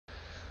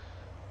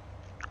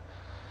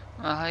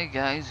Hi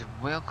guys,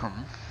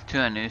 welcome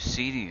to a new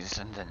series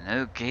and a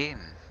new game.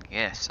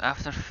 Yes,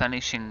 after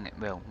finishing,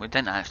 well, we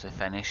didn't actually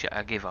finish it,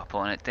 I gave up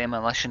on it,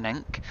 Demolition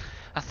Inc.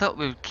 I thought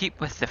we would keep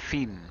with the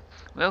theme.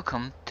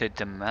 Welcome to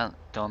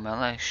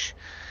Demolish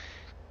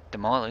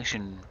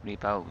and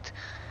Rebuild.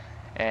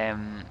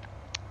 Um,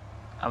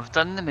 I've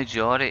done the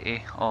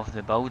majority of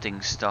the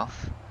building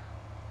stuff,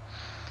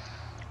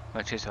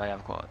 which is why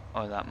I've got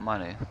all that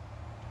money.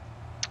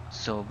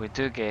 So we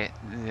do get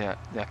the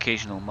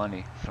occasional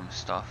money from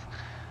stuff.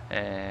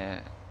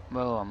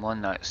 Well, I'm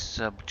on that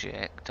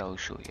subject, I'll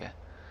show you.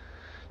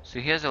 So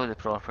here's all the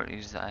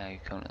properties that I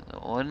currently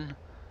own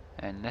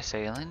in this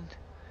island.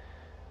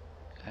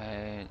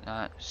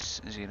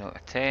 That's 0 to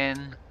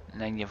 10. And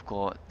then you've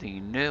got the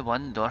new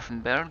one,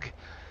 Dorfenberg.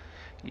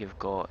 You've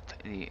got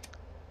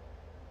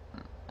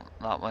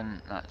that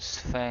one, that's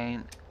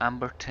fine.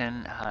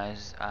 Amberton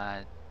has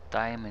a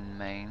diamond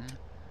mine,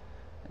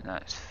 and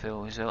that's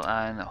full as well,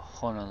 and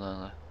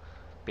Honolulu,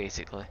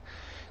 basically.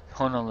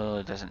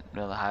 Honolulu doesn't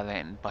really have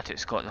anything, but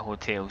it's got the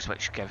hotels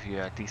which give you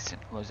a decent,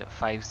 was it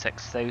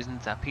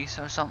 5,000-6,000 a piece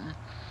or something?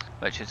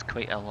 Which is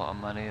quite a lot of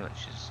money,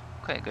 which is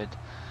quite good.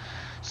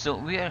 So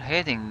we are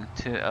heading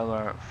to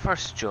our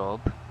first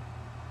job,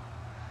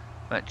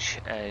 which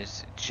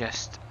is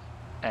just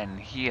in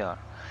here.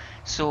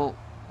 So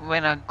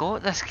when I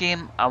got this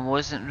game, I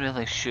wasn't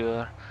really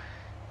sure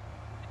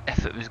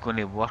if it was going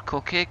to work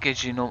okay,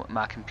 because you know what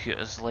my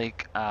computer's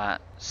like at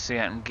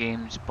certain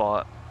games,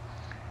 but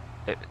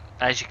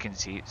as you can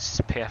see, it's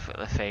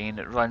perfectly fine.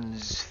 It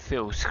runs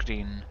full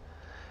screen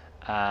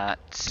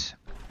at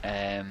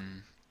I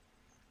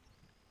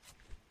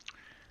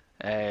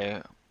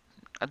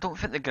don't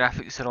think the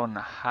graphics are on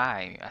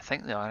high. I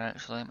think they are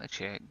actually. Let me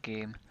check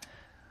game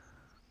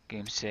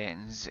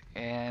settings.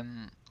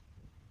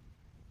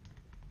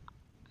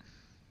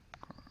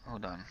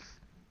 Hold on.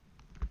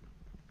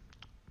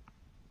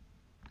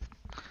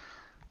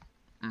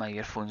 My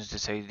earphones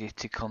decided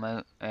to come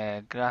out.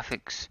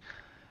 Graphics.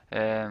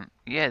 Yeah,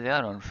 they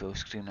are on full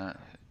screen.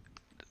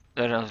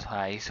 They're on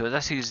high. So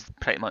this is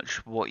pretty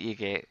much what you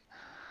get.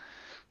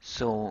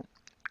 So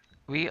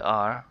we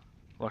are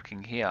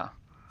working here.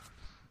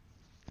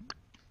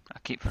 I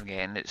keep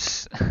forgetting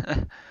it's.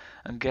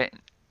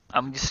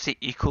 I'm just say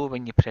eco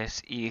when you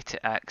press E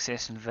to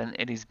access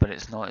inventories, but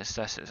it's not. It's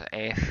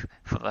F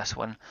for this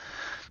one.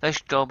 This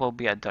job will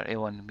be a dirty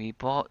one. We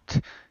bought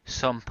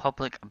some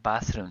public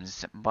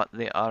bathrooms, but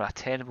they are a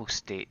terrible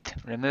state.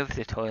 Remove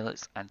the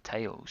toilets and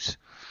tiles.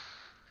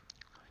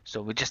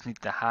 So we just need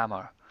the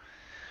hammer.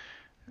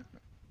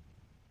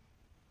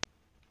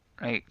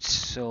 Right,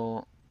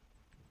 so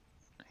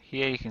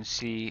here you can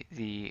see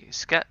the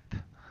skip.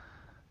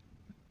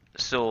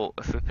 So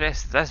if we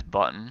press this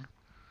button,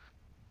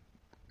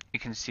 you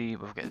can see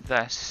we've got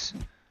this.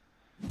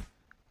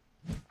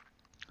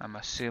 I'm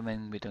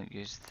assuming we don't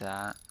use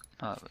that.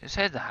 No, it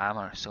said the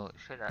hammer, so it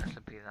should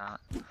actually be that.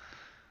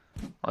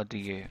 Or do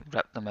you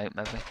rip them out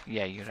maybe?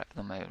 Yeah, you rip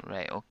them out,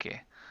 right,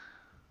 okay.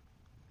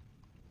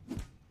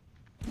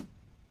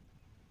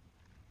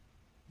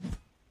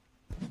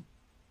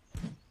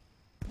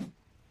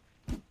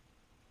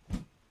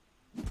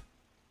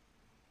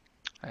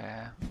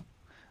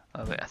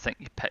 Oh wait, I think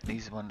you pick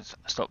these ones.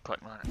 Stop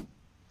clicking on it.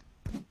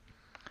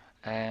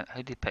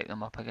 How do you pick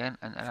them up again?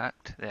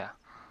 Interact? There.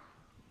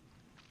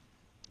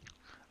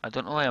 I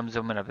don't know why I'm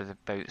zooming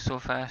about so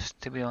fast,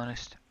 to be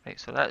honest. Right,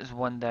 so that is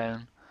one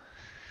down.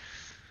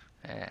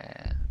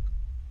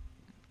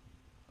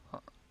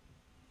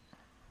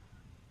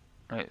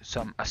 Right,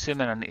 so I'm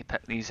assuming I need to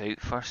pick these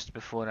out first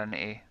before I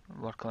need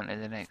to work on to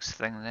the next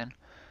thing then.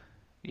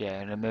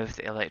 Yeah, remove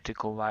the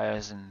electrical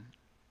wires and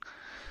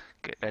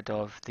get rid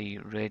of the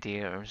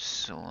radiators.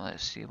 So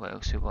let's see what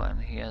else we got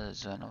in here.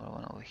 There's another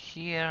one over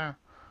here.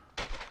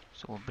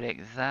 So we'll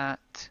break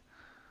that.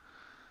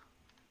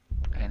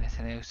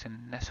 Anything else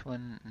in this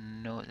one?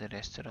 No, the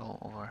rest are all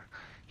over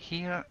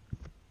here.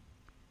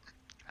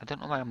 I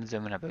don't know why I'm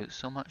zooming about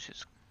so much,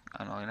 it's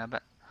annoying a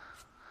bit.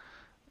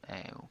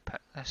 We'll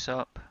pick this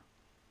up,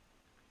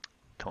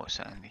 toss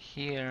it in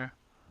here.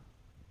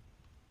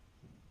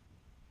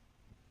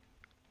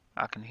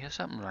 I can hear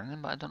something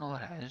running, but I don't know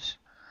what it is.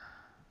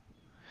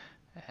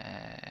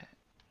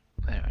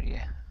 Where are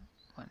you?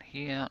 One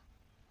here.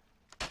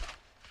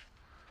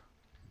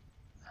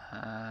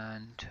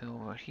 And two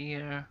over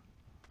here.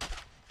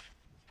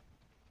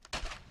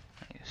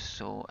 Right,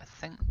 so I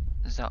think,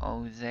 is that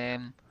all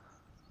them?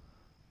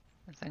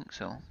 I think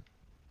so.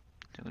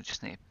 So we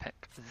just need to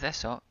pick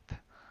this up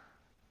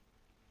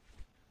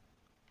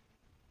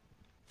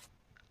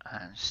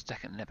and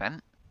stick it in the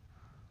bin.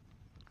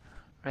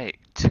 Right,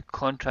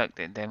 contract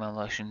the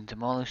demolition,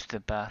 demolish the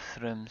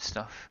bathroom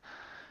stuff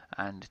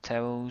and the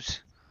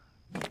towels.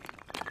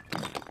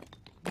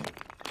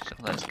 So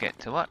let's get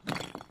to work.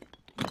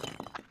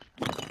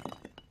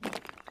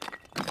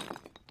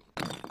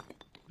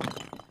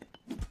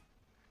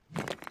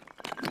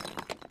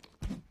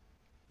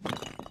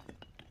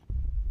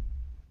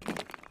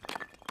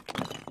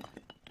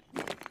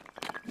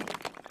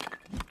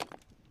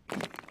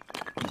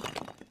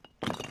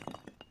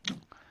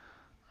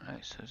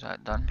 So is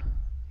that done?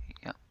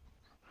 Yep.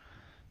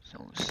 So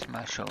we'll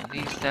smash all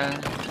these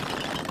down.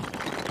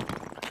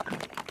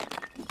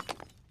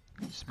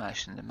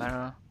 Smash in the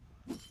mirror.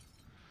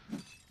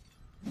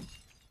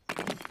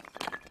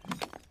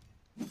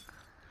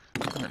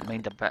 I don't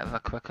mind a bit of a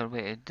quicker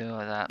way to do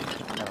that,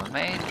 but never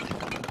mind.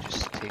 We'll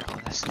just take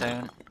all this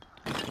down.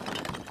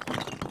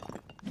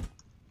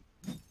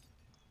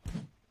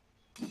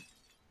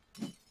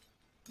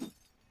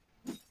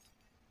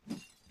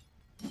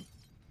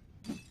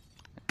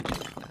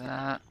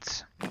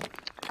 That.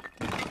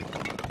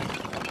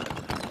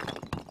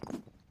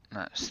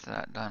 That's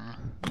that done.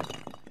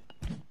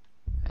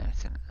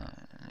 Anything,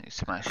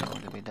 smash it all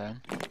the way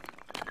down.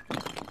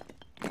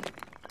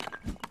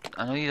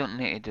 I know you don't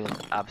need to do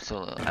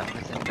absolutely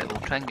everything, but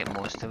we'll try and get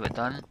most of it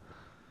done.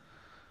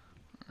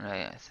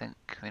 Right, I think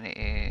we need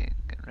to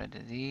get rid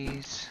of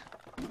these.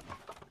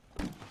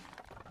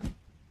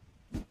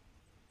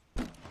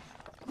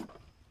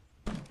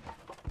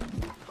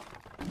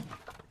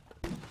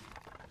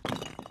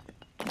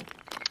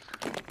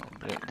 We'll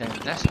break down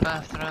this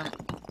bathroom.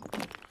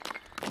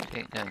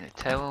 Take down the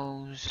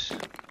towels.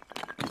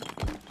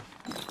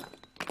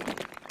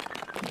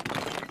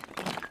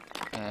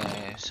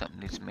 Something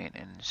needs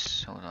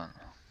maintenance, hold on.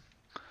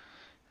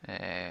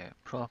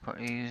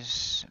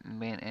 Properties,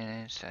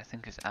 maintenance, I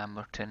think it's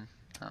Amberton,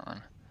 that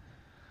one.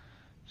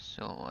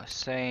 So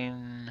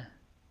assign,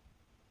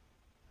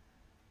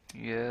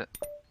 yeah,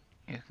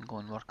 you can go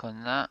and work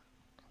on that.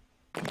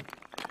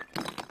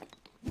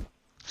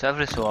 So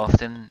every so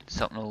often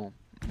something will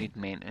need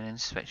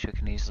maintenance, which we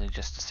can easily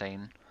just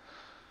assign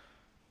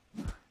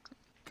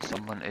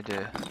someone to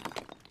do.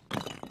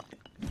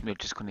 We're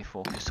just going to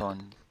focus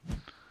on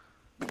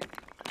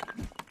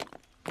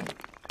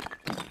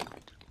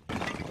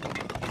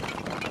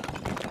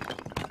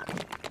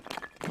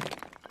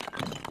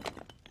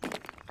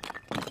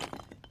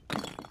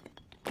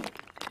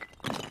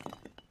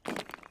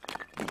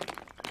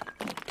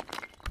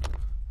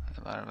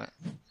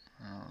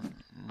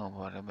no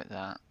worry about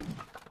that.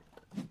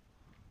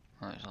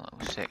 There's a little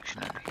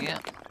section in here.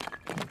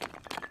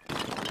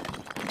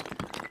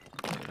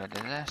 Get rid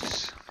of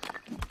this.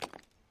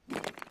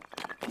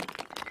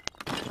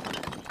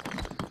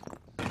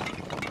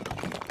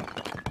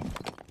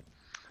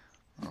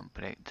 We'll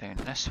break down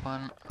this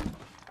one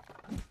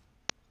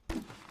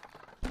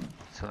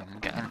so we can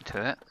get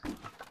into it.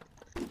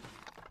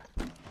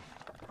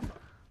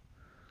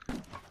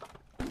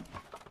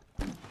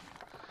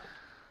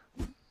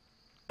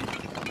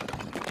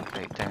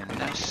 Break down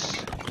this.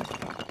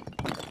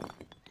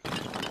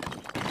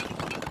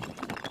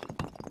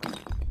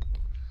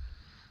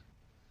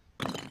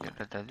 Get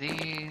rid of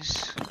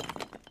these.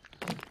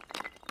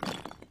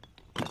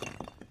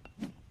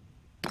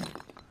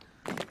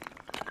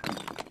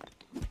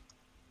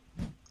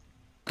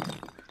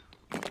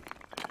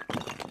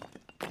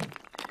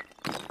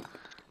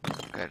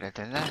 Get rid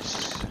of this.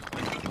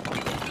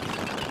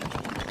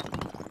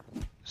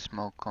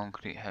 Small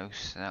concrete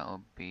house,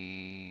 that'll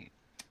be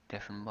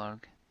Diffenberg.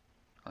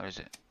 Or is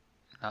it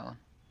that one?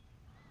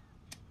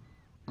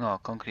 No,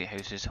 concrete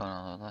house is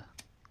Honolulu.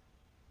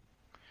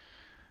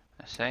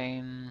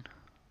 Assign.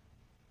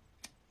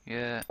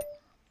 Yeah.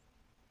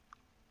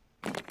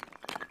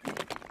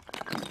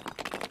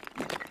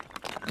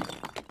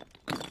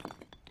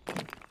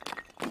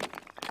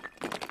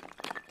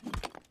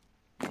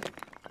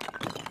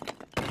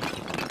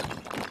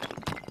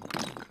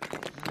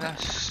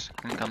 This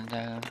can come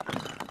down.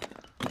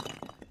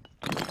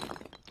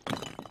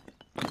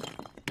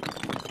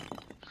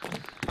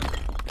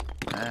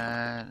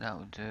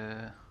 That'll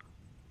do.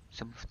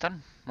 So we've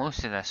done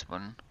most of this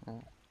one.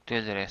 We'll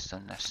do the rest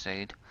on this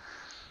side.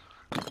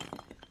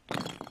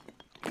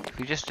 If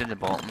you just do the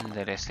bottom,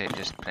 the rest of it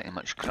just pretty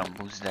much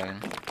crumbles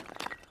down.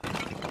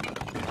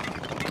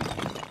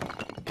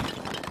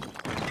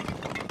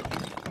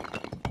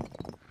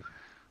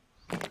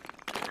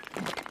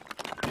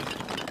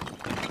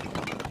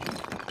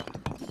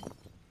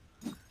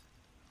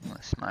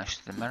 Let's smash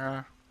the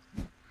mirror.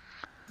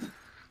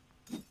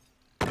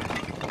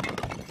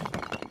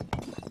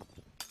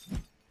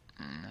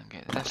 And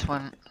get this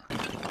one.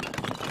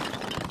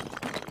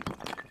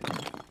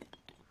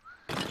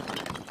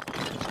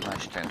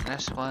 Smash down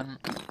this one.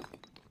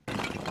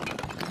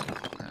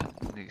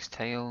 These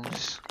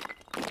tiles.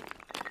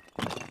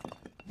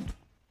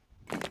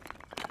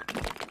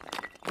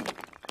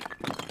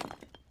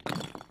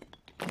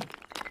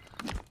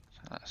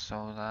 So that's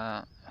all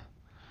that.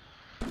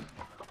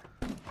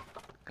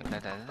 Get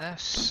rid of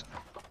this.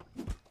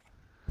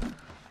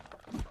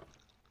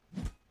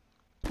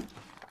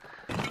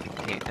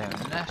 Take down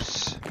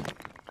this.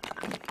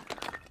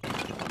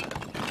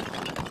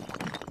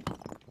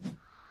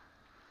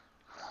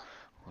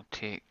 We'll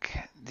take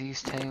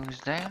these tiles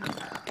down.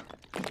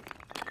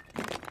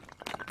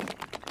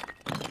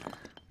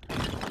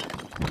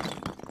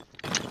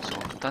 So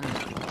we've done the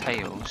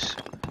tiles.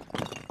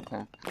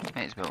 Well,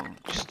 might as well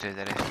just do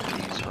the rest of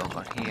these while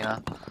we're here.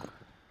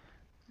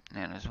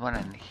 And there's one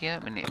in here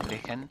we need to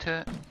break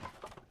into.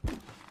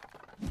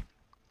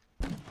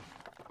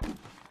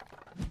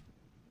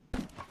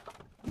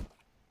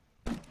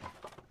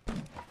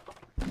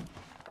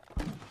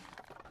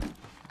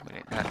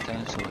 that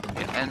down so we can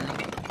get in.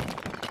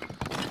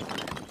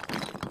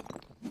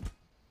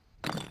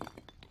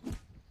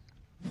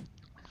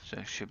 So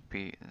it should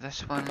be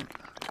this one.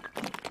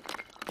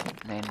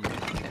 And then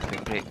if we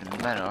break the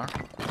mirror,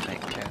 it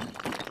might count.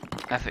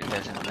 If it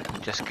doesn't, we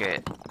can just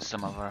get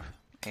some other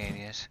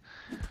areas.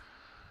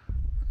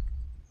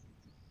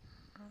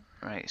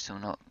 Right, so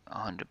not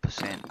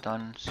 100%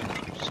 done, so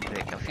just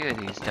break a few of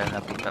these down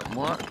a wee bit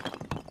more.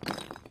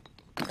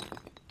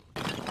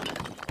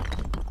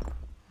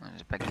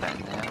 There's a big bit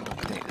in there, we'll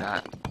break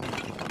that.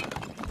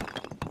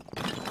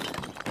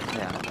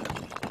 There.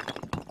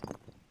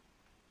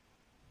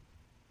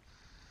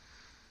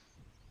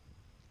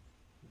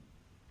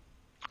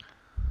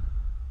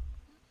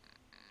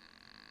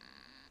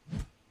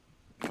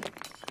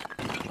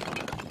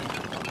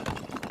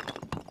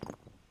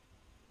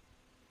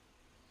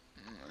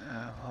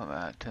 What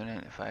about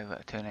 295 out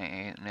of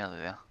 298? Nearly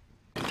there.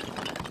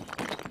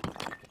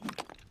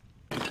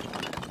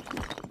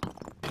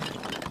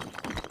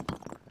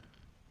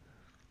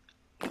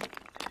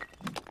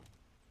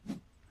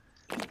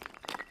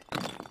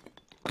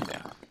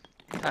 There.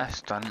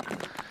 That's done.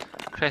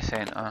 Press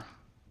enter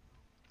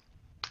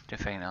to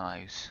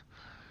finalise.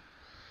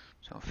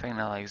 So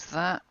finalise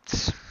that.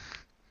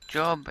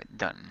 Job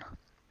done.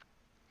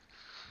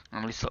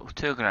 At least little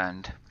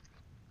 £2,000.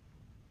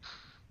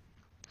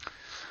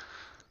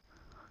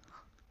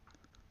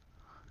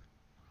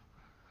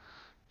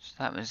 So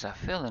that was a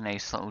fairly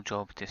nice little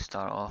job to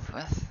start off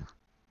with.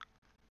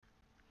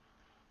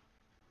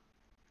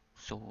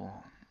 So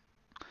we'll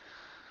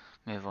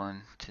move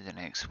on to the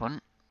next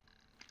one.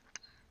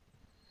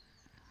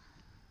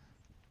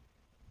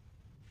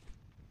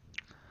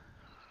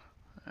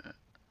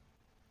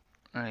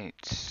 Right,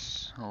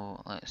 so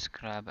let's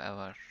grab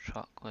our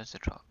truck. Where's the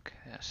truck?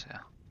 Yes, yeah.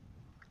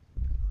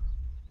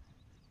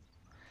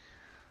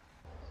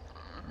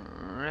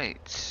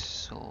 Right,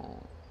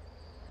 so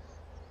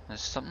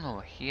there's something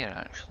over here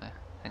actually.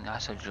 I think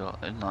that's a job.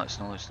 No, it's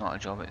not a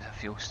job. It's a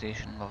fuel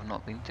station we've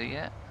not been to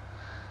yet.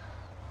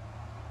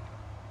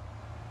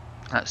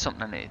 That's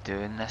something I need to do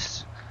in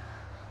this.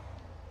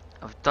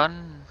 I've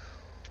done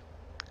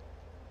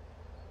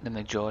the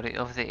majority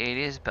of the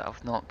areas, but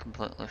I've not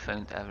completely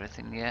found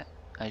everything yet.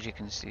 As you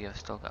can see, I've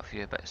still got a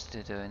few bits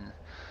to do in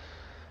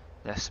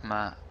this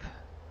map.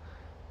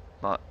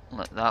 But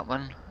like that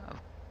one,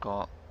 I've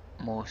got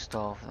most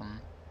of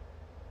them.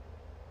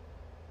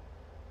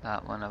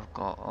 That one, I've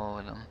got all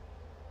of them.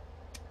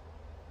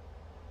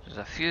 There's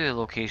a few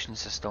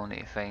locations I still need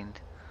to find.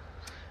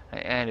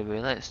 Right,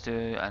 anyway, let's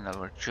do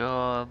another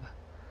job.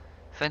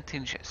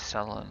 Vintage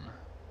Saloon.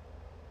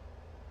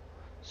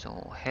 So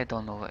we'll head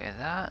on over to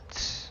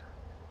that.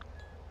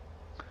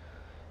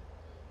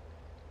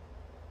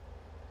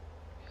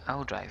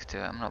 I'll drive to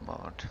it, I'm not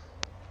bothered.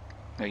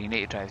 No, you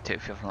need to drive to it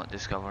if you've not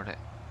discovered it.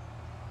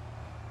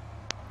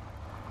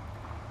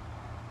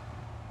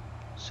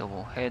 So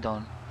we'll head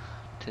on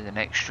to the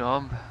next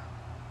job.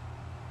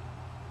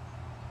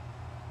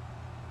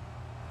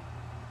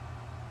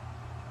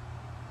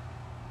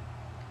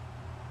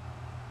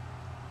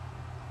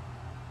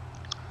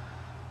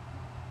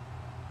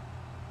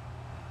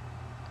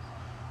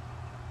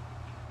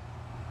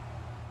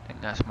 I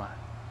think that's my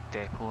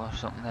depot or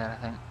something there, I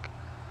think.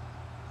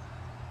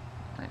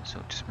 Right,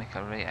 so just make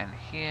a right in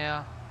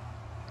here.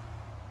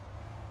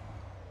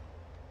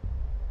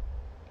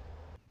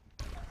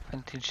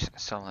 Vintage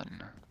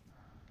Saloon.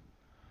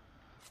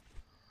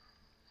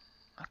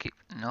 I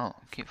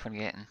keep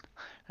forgetting.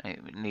 Right,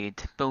 we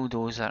need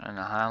bulldozer and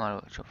a hammer,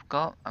 which I've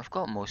got. I've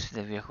got most of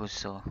the vehicles,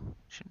 so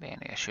shouldn't be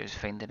any issues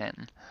finding it.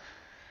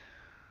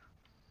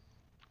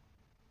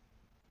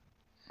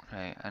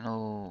 Right, I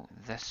know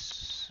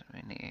this.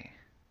 We need.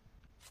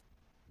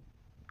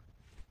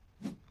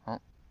 Oh,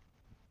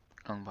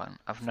 wrong button.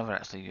 I've never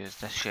actually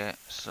used this yet,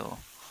 so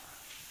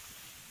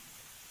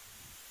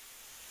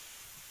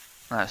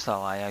that's a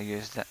lie. I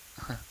used it.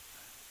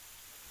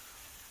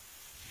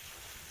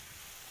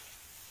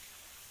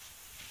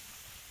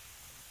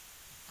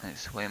 Right,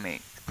 so we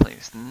make the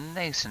place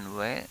nice and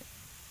wet,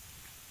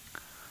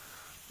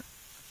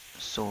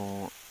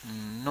 so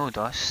no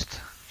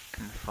dust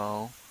can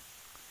fall.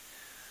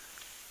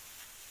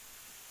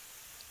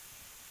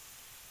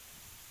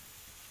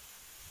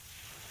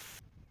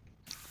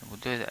 We'll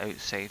do the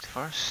outside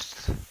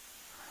first.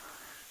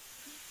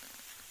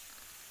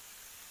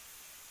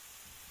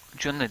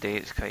 During the day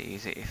it's quite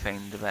easy to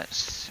find the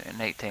bits, at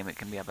night time it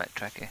can be a bit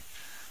tricky.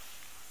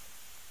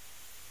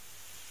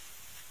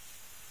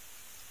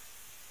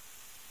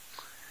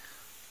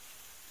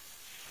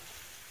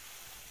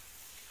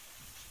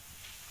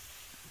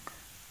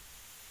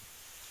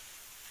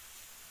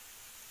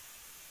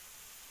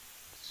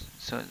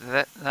 So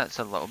that's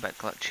a little bit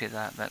glitchy,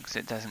 that bit, because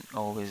it doesn't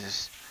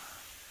always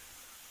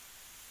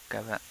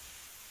give it.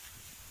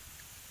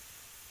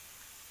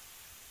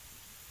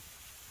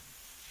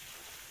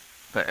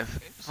 But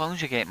as long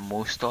as you get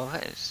most of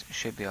it, it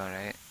should be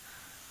alright.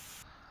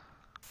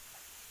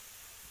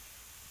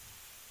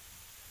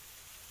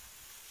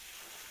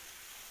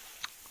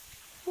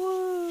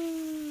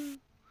 Woo!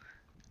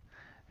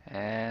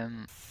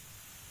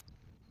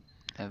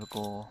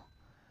 go,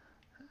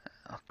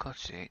 oh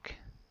God's sake,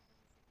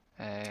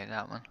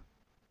 that one.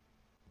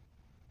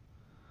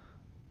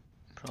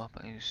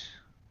 Properties,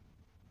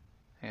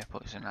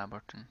 airports in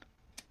Aberdeen.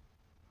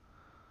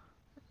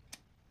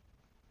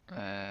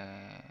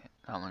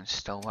 That one's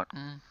still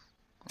working,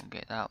 we'll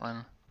get that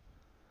one.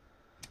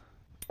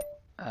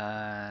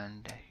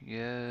 And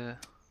you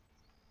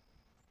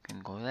can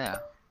go there.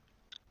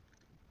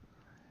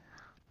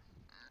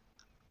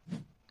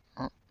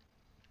 Oh.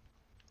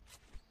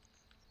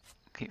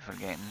 Keep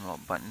forgetting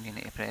what button you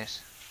need to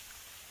press.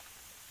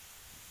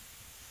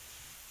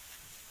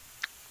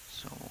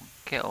 So we'll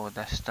get all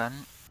this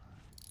done.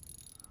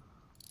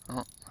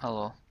 Oh,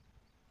 hello.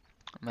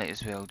 Might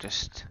as well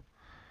just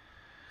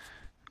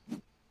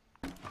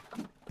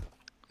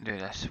do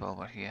this while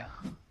we're here.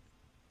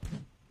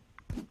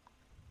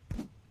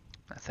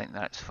 I think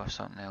that's for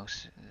something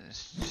else.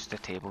 It's just the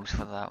tables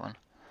for that one.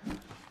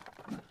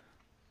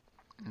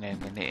 And then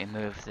we need to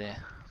move the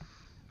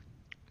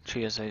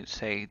chairs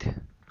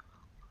outside.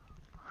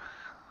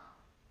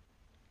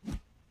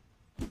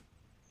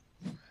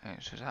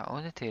 Right, so is that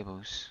all the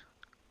tables?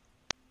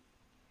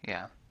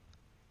 Yeah.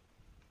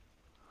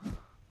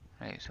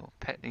 Right, so we'll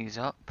pick these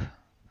up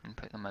and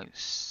put them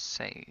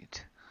outside.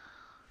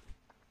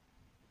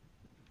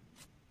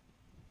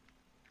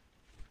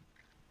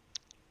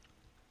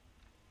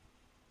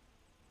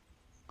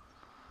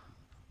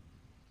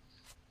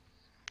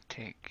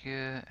 Take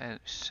you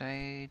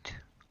outside.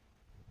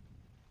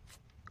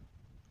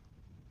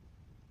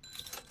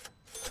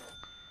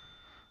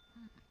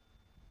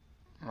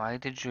 Why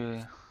did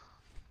you...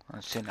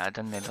 I'm saying I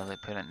didn't really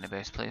put it in the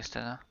best place,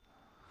 did I?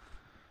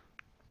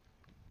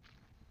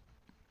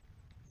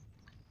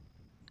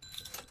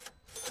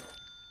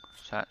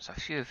 So that's a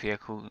few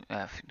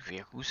a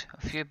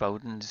few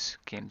buildings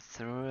came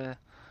through.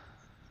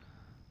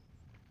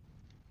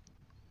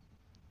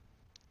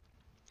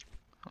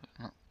 Oh,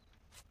 no.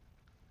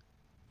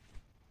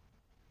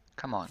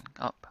 Come on,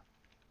 up.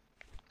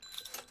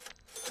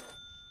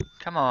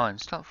 Come on,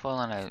 stop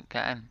falling out,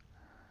 get in.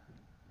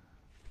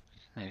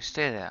 Now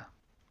stay there.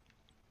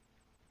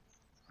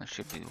 There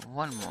should be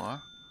one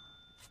more.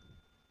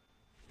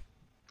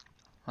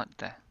 What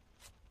the?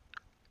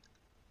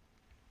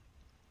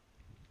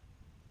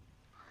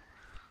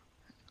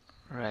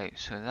 Right,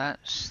 so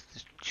that's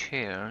the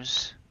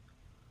chairs.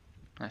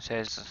 It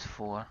says there's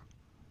 4.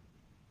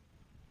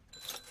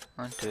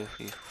 1, 2,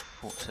 3,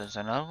 4. So there's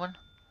another one.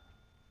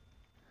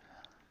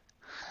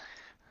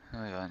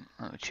 Hold on,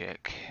 let me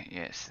check.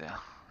 Yeah, it's there.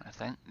 I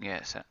think. Yeah,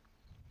 it's it.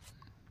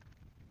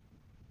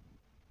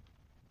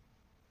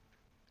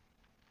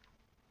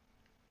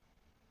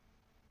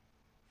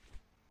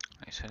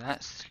 Right, so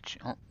that's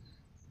the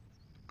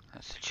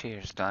that's the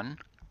chairs done.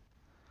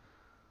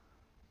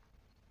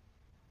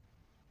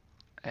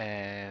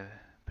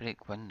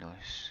 Break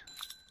windows.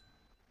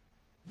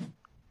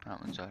 That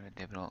one's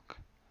already broke.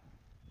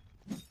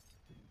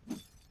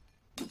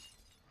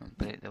 I'll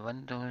break the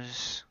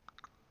windows.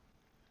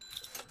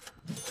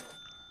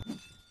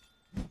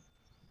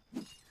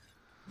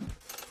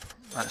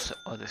 That's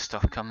all the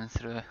stuff coming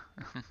through.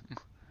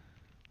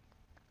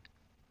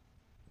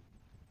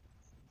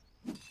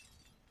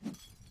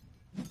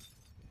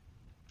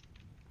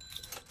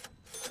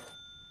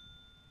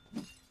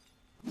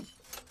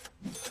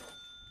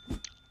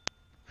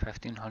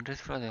 $1,500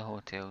 for the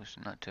hotels,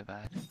 not too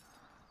bad.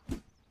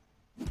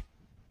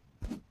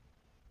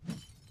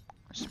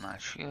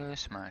 Smash you,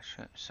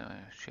 so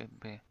it should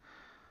be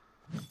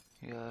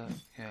you,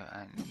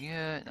 and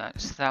you.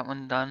 That's that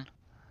one done.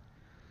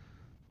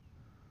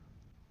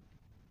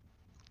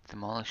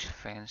 Demolish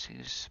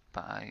fences,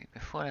 but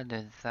before I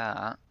do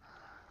that,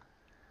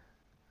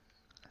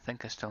 I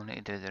think I still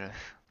need to do the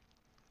roof.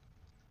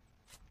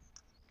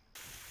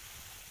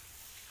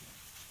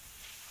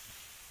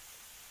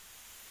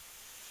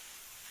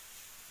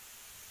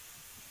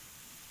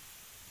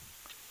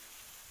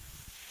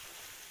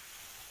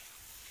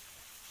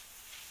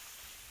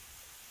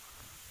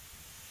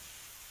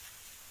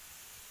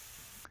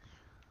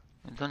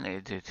 We don't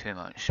need to do too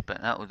much,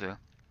 but that'll do.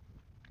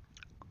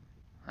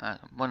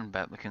 One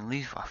bit, we can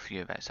leave a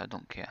few bits, I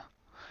don't care.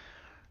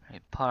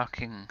 Right,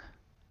 parking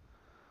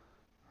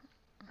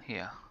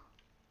here.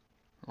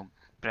 We'll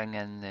bring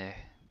in the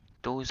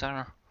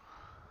dozer.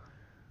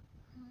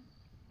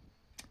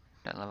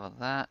 Deliver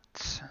that.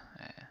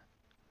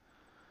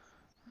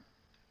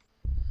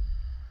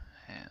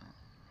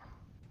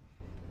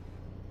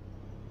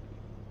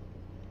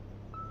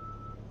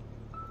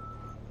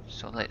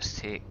 So let's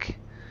take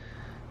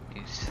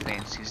these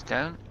fences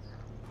down.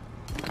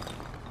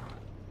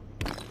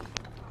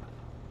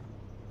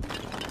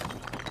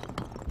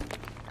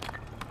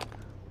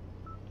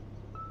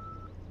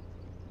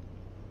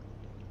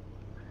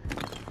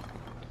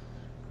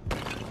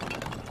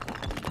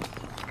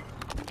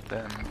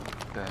 Boom,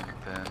 boom,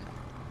 boom.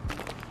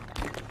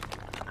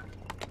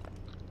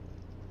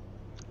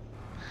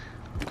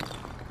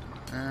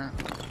 And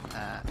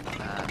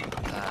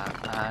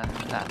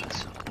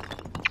that.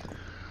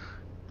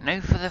 Now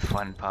for the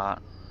fun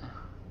part.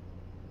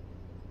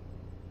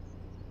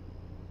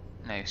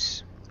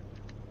 Nice.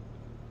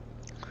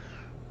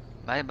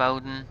 Bye,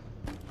 Bowden.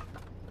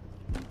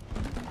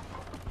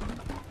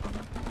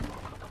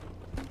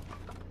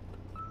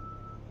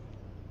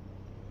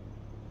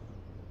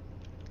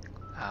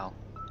 Ow.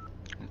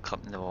 I'm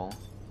clipping the wall.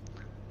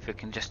 If we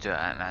can just do it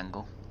at an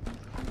angle.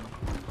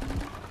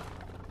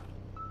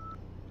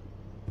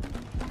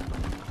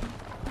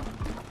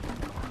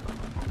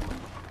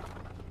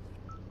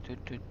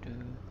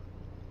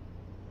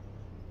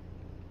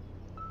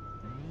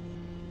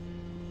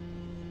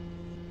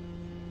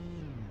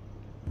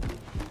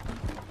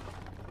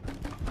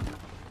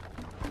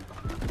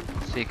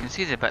 So you can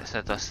see the bits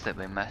of dust that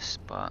we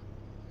missed, but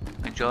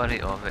majority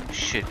of it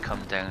should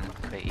come down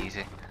quite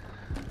easy.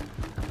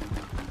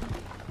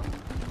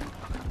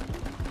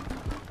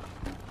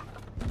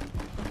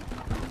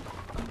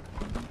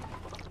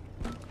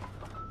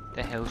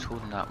 The hell's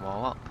holding that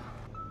wall up?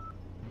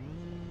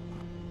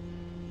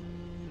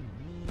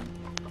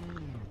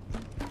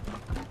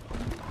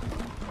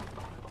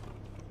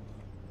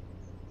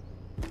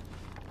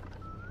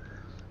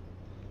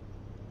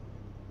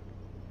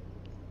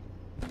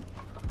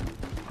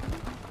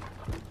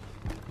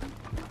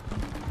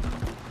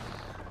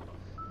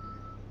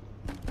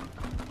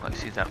 Let's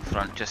see that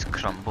front just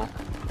crumble.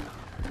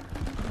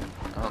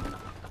 Oh,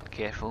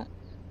 careful.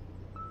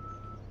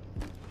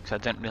 So I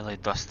didn't really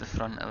dust the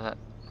front of it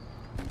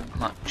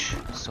much,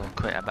 so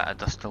quite a bit of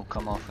dust will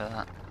come off of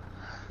that.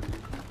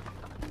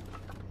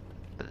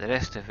 But the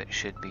rest of it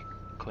should be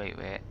quite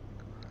wet.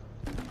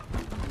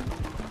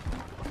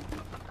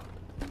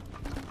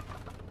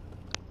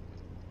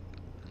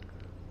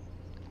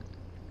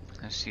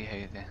 Let's see how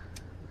the...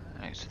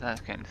 Right, so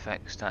that's getting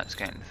fixed, that's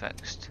getting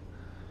fixed.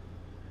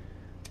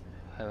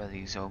 How are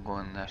these all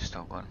going? They're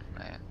still going,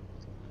 right.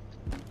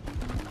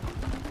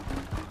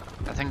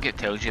 I think it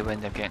tells you when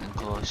they're getting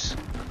close.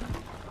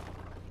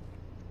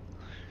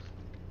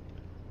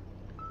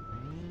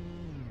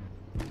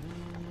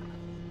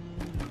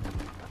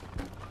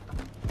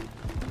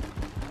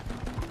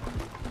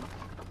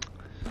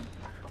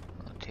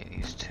 I'll take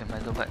these two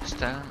middle bits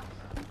down.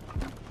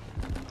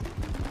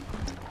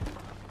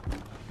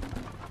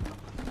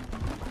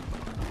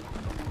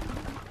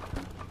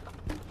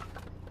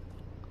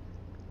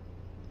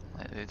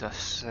 Let the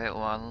dust settle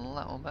a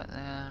little bit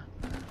there.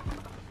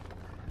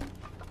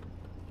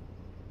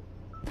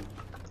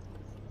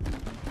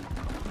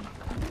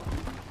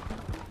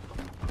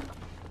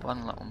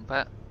 One little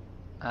bit,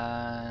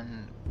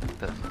 and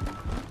boom.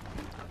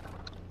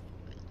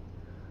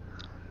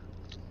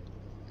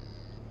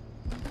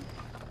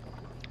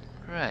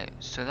 Right,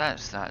 so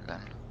that's that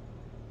done.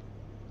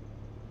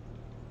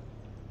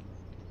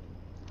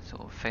 So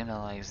we'll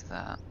finalise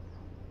that.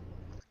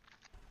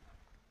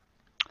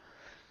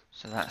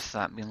 So that's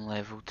that being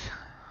levelled.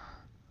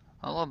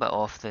 A little bit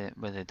off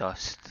with the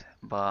dust,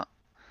 but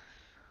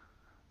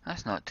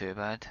that's not too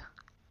bad.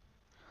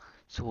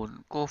 So we'll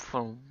go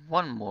for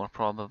one more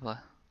probably.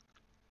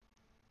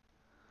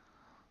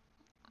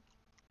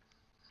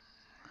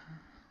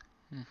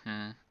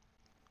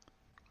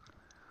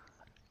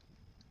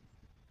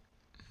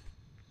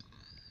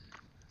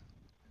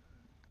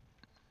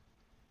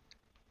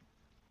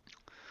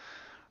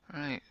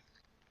 Right.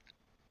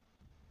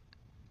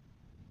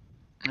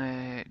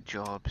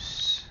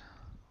 Jobs.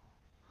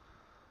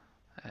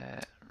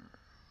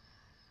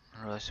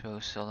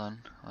 Roswell Saloon,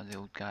 or the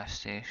old gas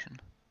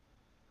station.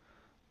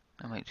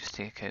 I might just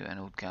take out an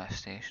old gas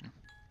station.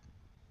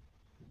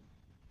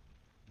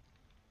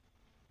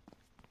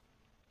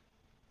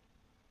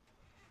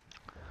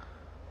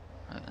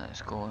 Right,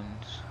 let's go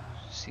and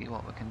see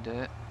what we can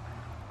do.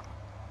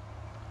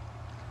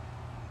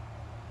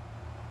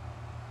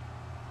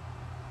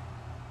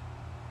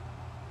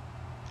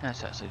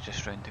 That's actually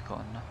just round the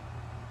corner.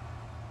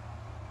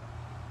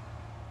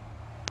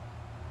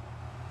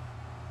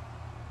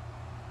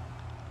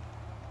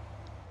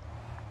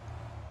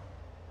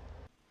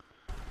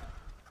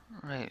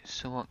 Right,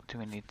 so what do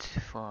we need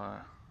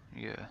for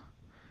you?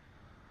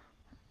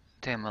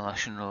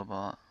 Demolition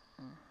robot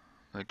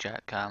with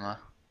jackhammer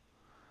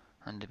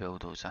and the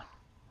bulldozer.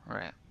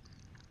 Right.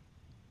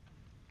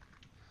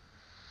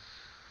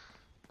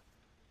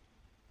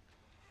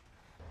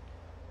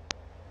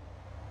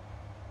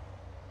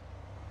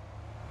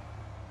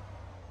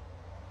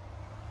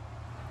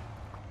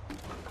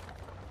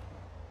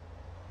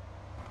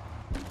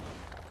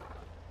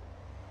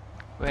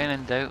 When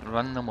in doubt,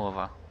 run them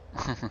over.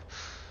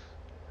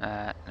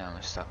 No,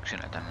 I'm stuck,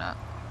 shouldn't have done that.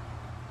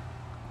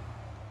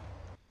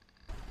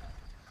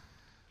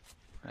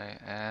 Right,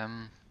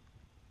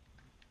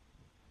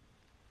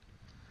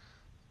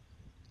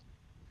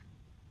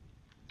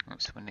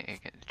 so we need to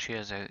get the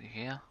chairs out of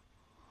here.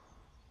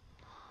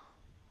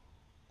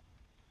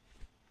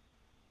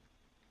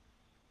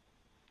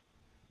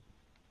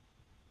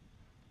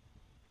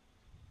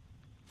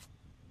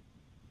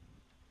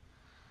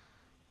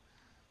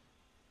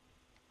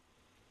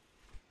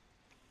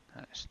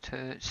 That's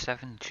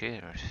 7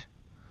 chairs.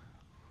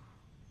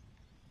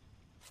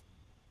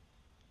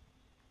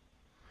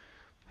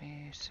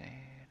 We say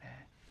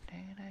that,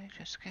 did I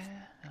just scared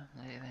of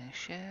leaving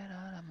shit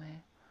out of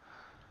me.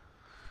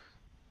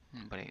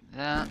 Break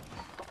that.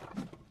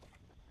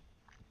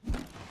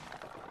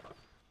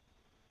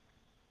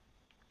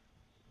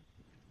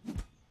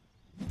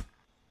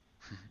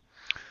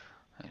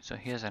 Right, so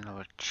here's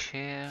another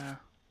chair.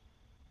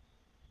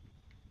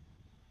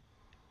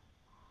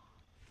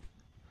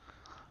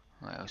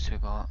 What else we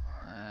got?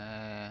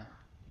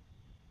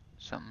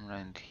 Something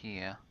around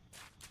here.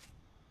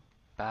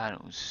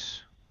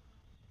 Barrels.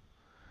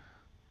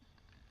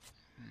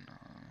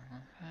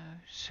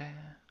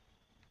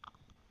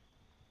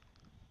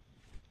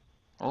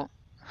 Oh,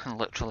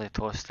 literally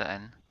tossed it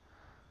in.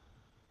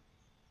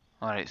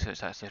 Alright, so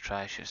it's actually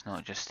trash, it's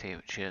not just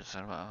table chairs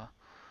or whatever.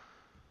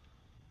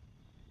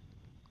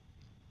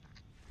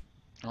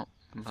 Oh,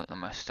 completely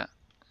missed it.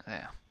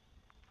 There.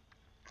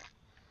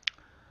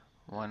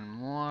 One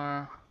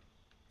more.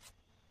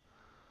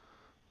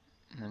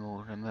 And then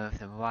we'll remove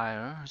the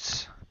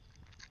wires.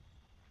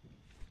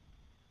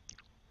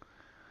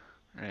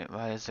 Right,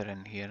 wires are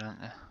in here,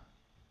 aren't they?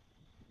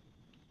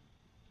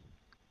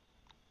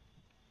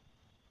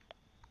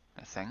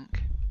 I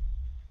think.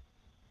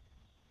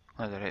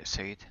 Oh, they're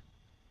outside.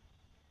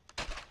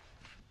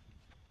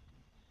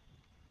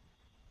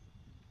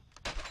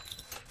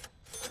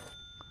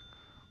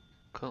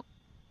 Cool.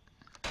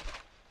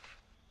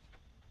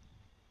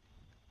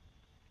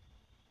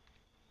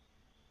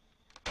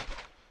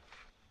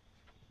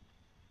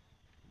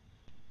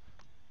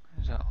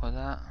 Is that all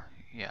that?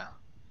 Yeah.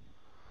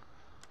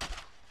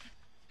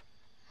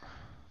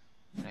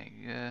 There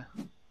you go.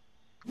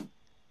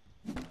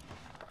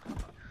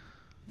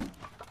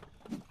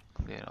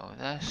 Clear all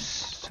this,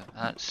 so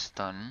that's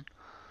done.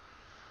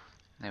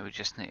 Now we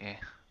just need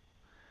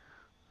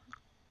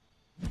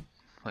to...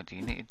 What do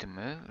you need to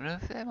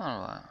remove them or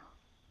what?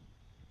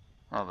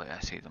 Oh wait, I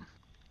see them.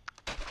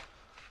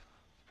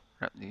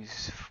 Rip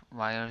these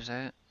wires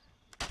out.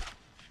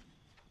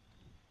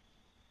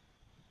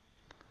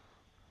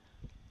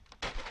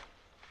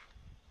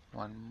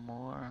 One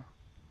more.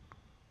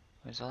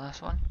 Where's the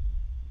last one?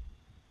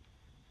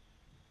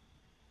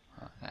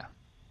 Oh, yeah.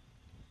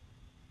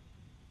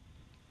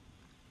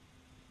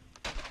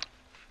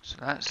 So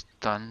that's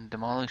done.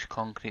 Demolish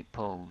concrete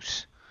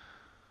poles.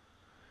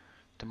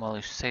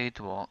 Demolish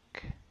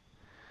sidewalk.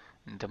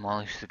 And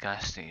demolish the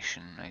gas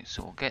station. Right,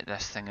 so we'll get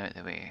this thing out of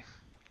the way.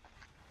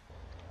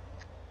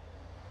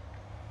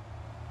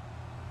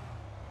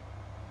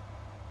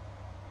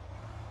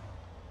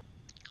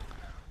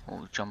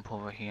 We'll jump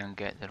over here and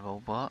get the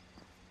robot.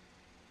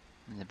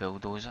 And the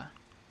bulldozer.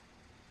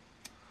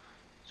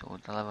 So we'll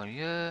deliver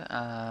you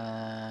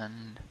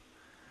and...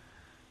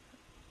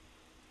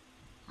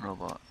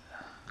 robot.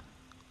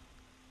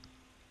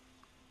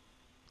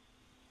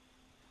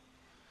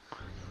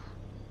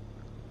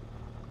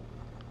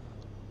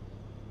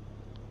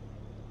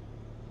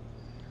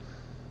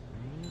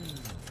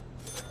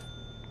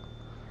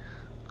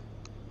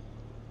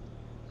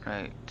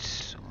 Right,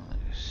 so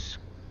let's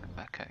get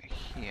back out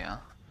here.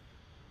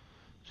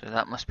 So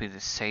that must be the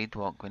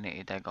sidewalk we need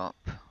to dig up.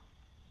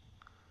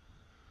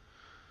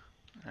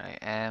 Right,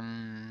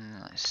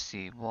 let's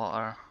see,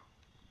 water.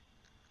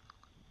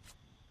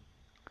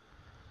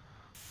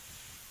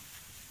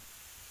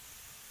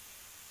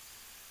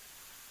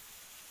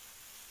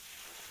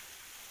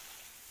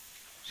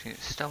 See,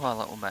 it's still a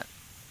little bit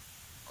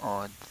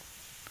odd.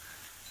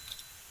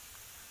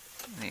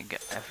 You need to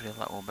get every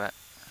little bit.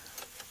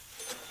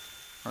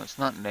 Well, it's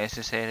not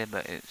necessary,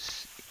 but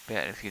it's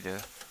better if you do.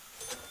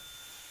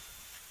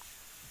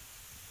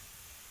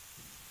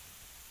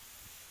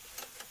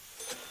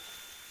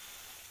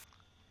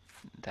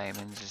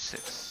 Diamonds is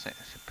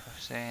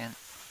 60%.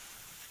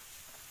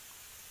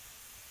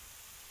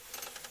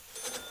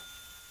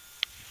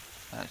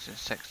 That's at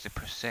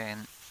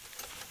 60%.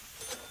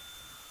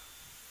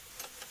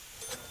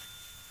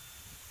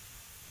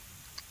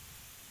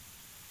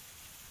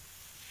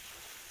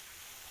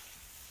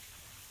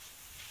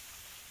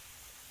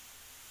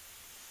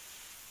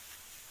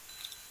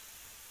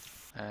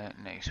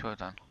 Nice, well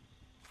done.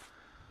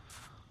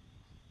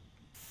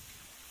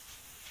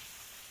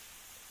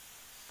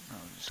 I'll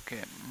just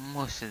get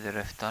most of the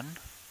roof done.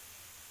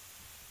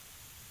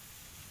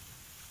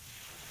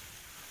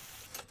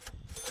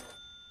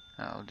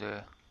 That'll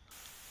do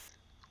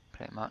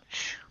pretty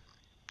much.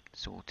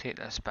 So we'll take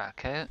this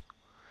back out.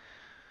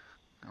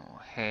 We'll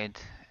head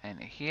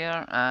into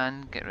here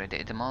and get ready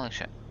to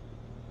demolish it.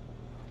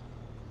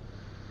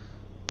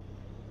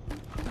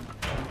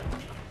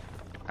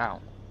 Ow.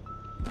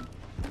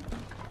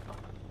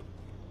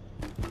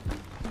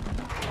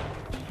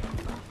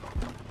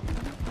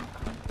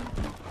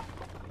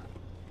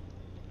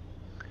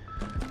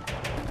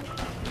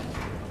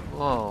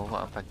 Whoa,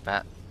 what a big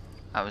bit.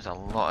 That was a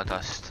lot of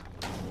dust.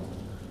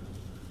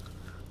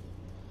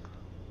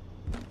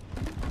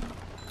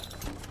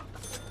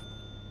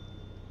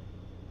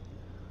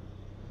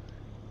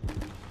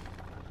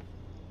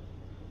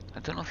 I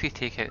don't know if you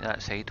take out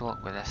that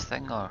sidewalk with this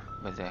thing or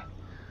with the...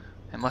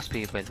 It must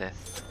be with the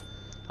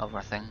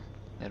other thing,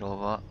 the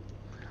robot.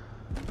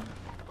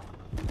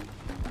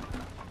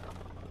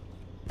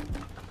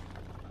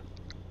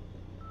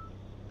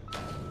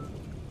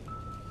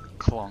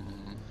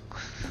 Clong.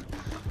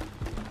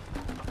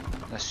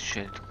 This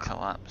should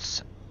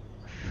collapse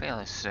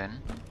fairly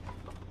soon.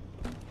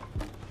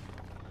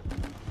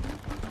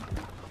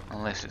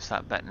 Unless it's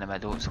that bit in the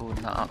middle that's holding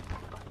it up.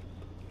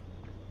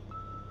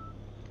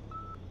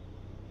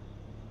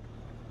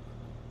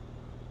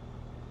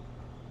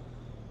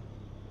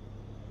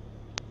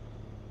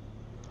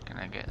 Can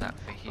I get that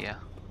for here?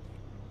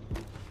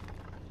 What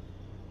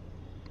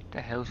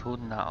the hell's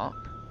holding that up?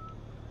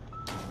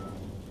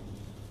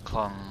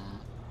 Clung.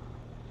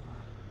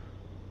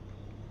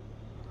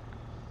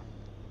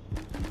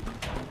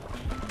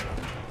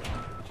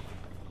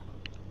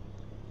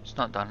 It's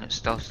not done, it's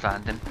still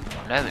standing.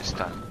 Now it's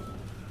done.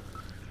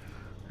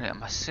 Right,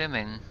 I'm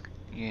assuming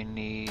you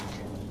need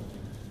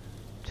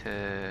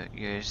to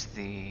use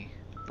the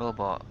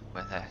robot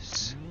with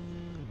this.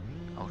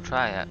 I'll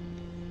try it.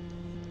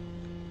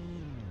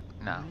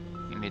 No,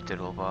 you need the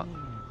robot.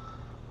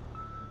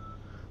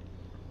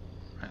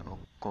 Right, we'll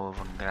go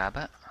over and grab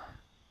it.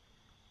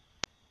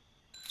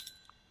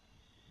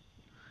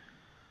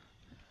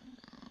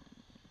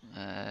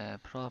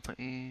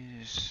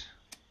 Properties.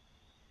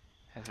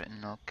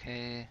 Everything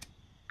okay.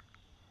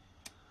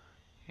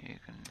 You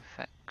can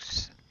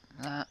fix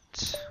that.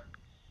 So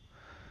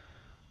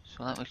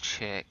let me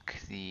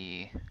check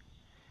the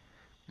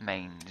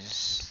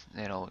mines.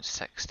 They're all at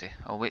 60.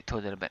 I'll wait till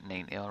they're about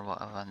 90 or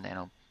whatever and then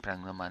I'll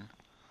bring them in.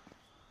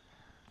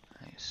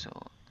 Right, so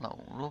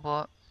little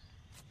robot.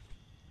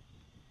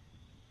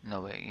 No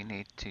wait, you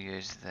need to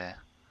use the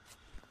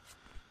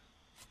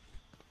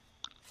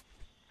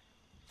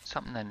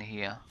something in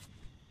here.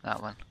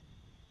 That one.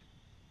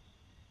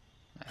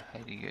 How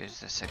do you use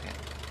this again?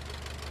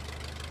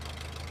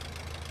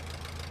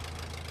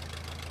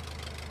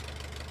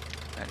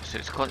 Right, so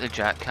it's got the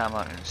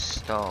jackhammer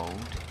installed.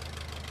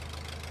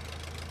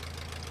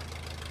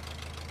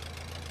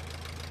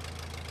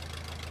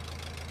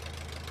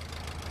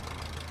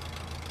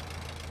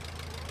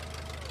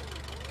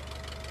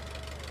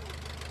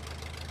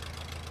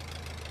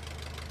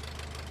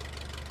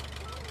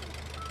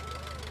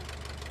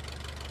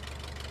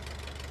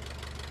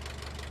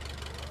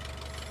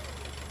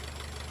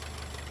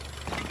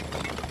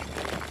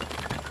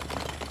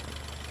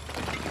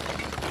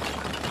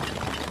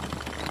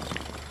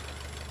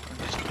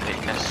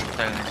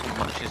 Down as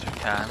much as we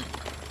can.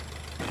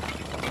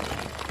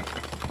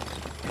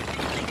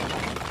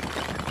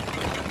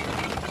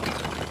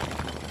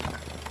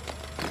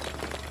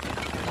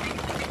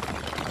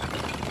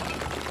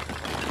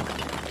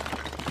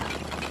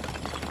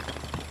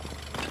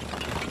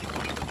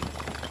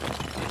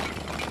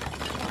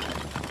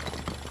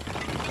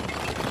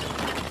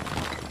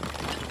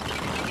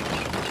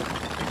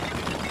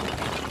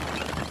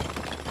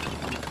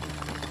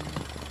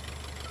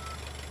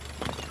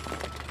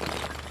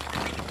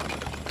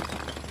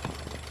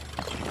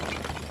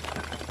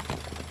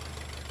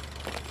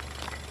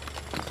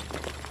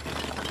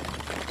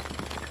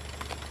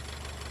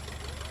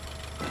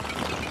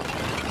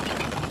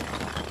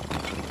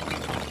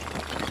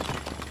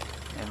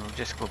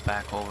 Just go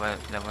back over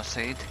the other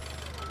side.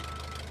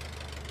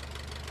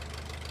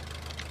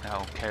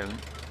 That'll count.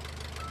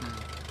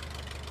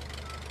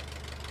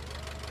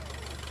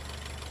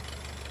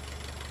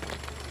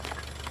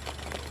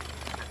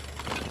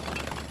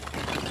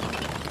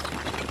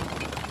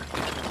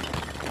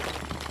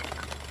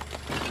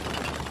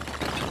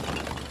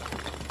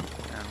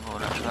 And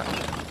load up that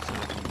so we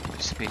can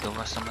speed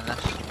over some of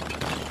this.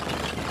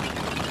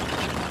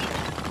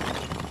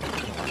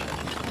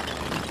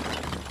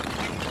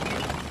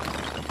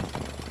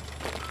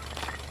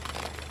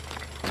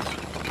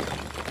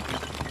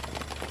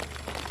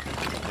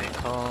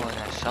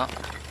 Up.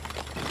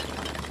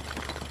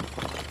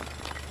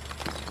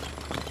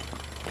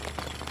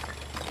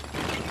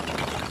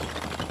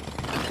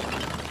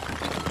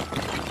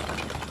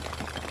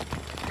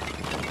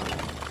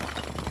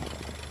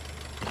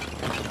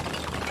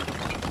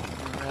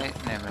 Right,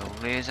 now we'll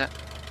raise it.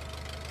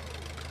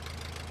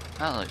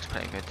 That looks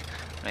pretty good.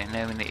 Right,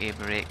 now we need to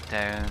break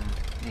down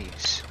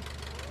these.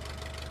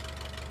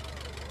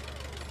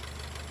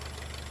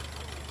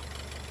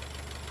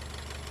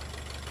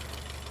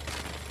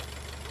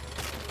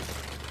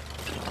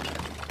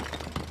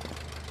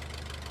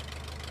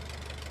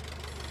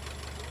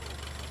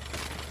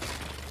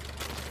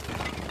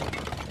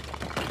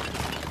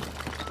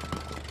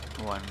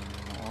 One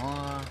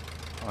more,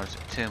 or is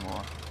it two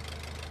more?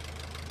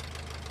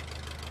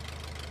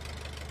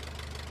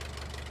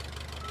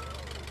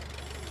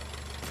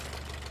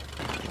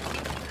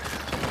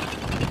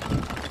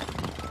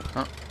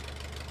 Oh,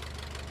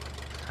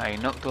 I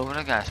knocked over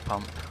a gas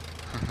pump. So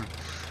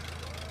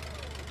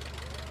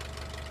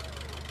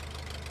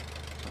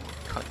we'll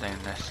cut down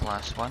this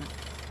last one.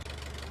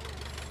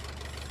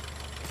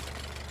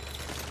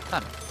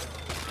 Done.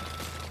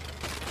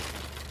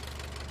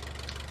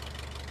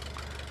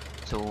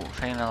 So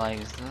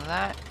finalise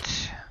that.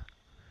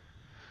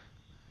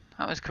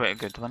 That was quite a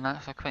good one,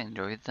 actually. I quite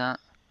enjoyed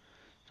that.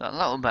 So a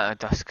little bit of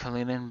dust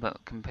clearing,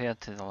 but compared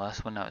to the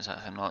last one, that was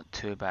actually not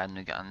too bad, and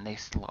we got a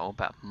nice little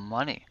bit of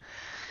money.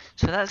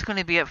 So that's going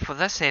to be it for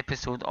this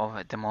episode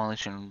of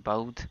Demolish and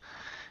Build.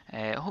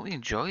 I hope you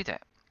enjoyed it.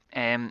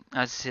 As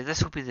I say,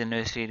 this will be the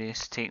new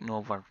series taking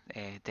over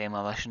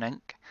Demolition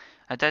Inc.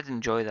 I did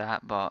enjoy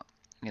that, but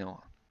you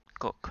know,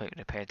 got quite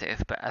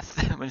repetitive. But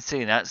when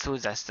saying that, so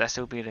this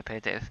will be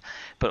repetitive,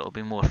 but it'll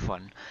be more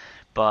fun.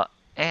 But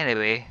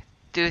anyway,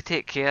 do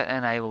take care,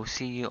 and I will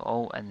see you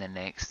all in the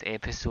next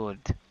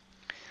episode,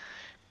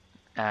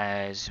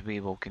 as we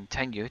will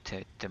continue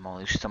to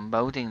demolish some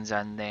buildings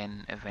and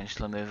then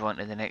eventually move on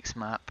to the next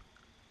map.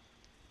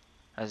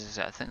 As I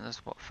said, I think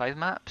there's what, 5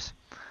 maps?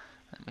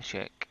 Let me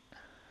check.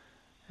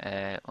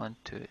 1,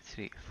 2,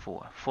 3,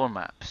 4. 4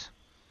 maps.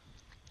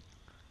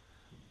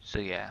 So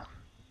yeah.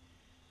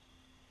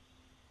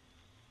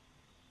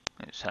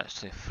 It's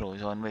actually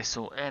froze on me.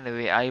 So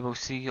anyway, I will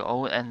see you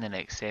all in the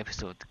next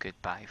episode.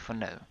 Goodbye for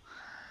now.